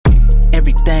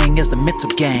everything is a mental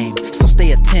game, so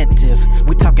stay attentive.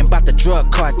 We talking about the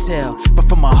drug cartel, but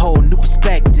from a whole new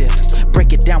perspective.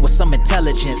 Break it down with some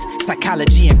intelligence,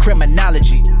 psychology and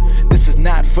criminology. This is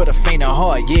not for the faint of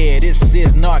heart, yeah, this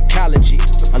is narcology.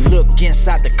 A look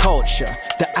inside the culture,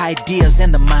 the ideas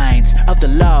and the minds of the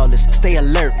lawless. Stay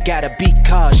alert, gotta be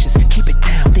cautious. Keep it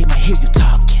down, they might hear you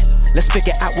talking. Let's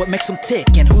figure out what makes them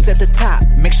tick and who's at the top.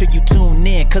 Make sure you tune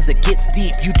in, cause it gets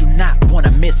deep. You do not want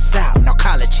to miss out.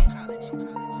 Narcology.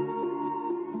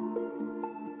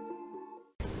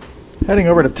 Heading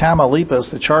over to Tamaulipas,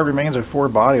 the charred remains of 4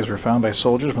 bodies were found by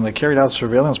soldiers when they carried out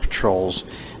surveillance patrols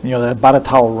near the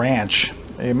Batatal Ranch.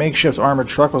 A makeshift armored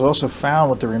truck was also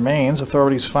found with the remains.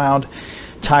 Authorities found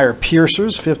tire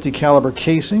piercers, 50 caliber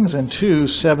casings, and 2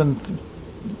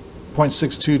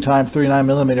 7.62 x 39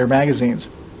 millimeter magazines.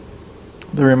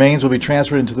 The remains will be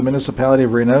transferred into the municipality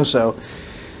of Reynosa.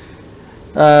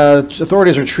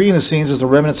 Authorities are treating the scenes as the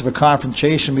remnants of a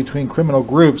confrontation between criminal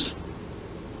groups.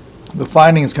 The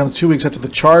findings come 2 weeks after the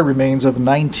charred remains of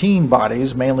 19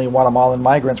 bodies, mainly Guatemalan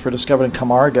migrants, were discovered in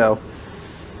Camargo.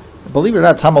 Believe it or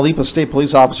not, Tamaulipas state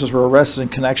police officers were arrested in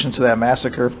connection to that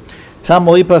massacre.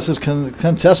 Tamaulipas is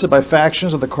contested by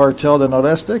factions of the Cartel del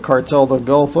Noreste, Cartel del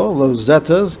Golfo, Los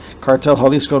Zetas, Cartel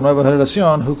Jalisco Nueva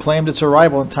Generación, who claimed its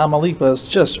arrival in Tamaulipas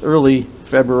just early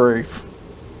February.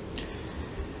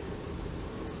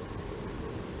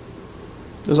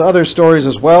 There's other stories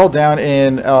as well down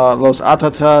in Los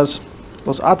Atates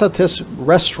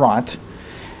restaurant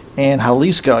in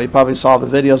Jalisco. You probably saw the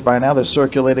videos by now. They're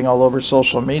circulating all over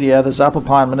social media. The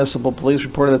Zapopan Municipal Police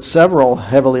reported that several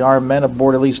heavily armed men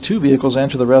aboard at least 2 vehicles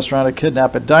entered the restaurant to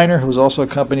kidnap a diner who was also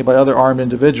accompanied by other armed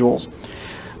individuals.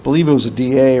 I believe it was a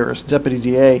DA or a deputy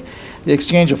DA. The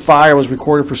exchange of fire was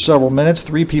recorded for several minutes.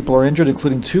 3 people are injured,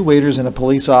 including 2 waiters and a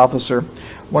police officer.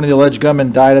 One of the alleged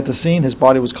gunmen died at the scene. His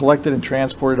body was collected and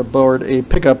transported aboard a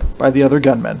pickup by the other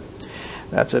gunmen.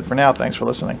 That's it for now. Thanks for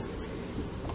listening.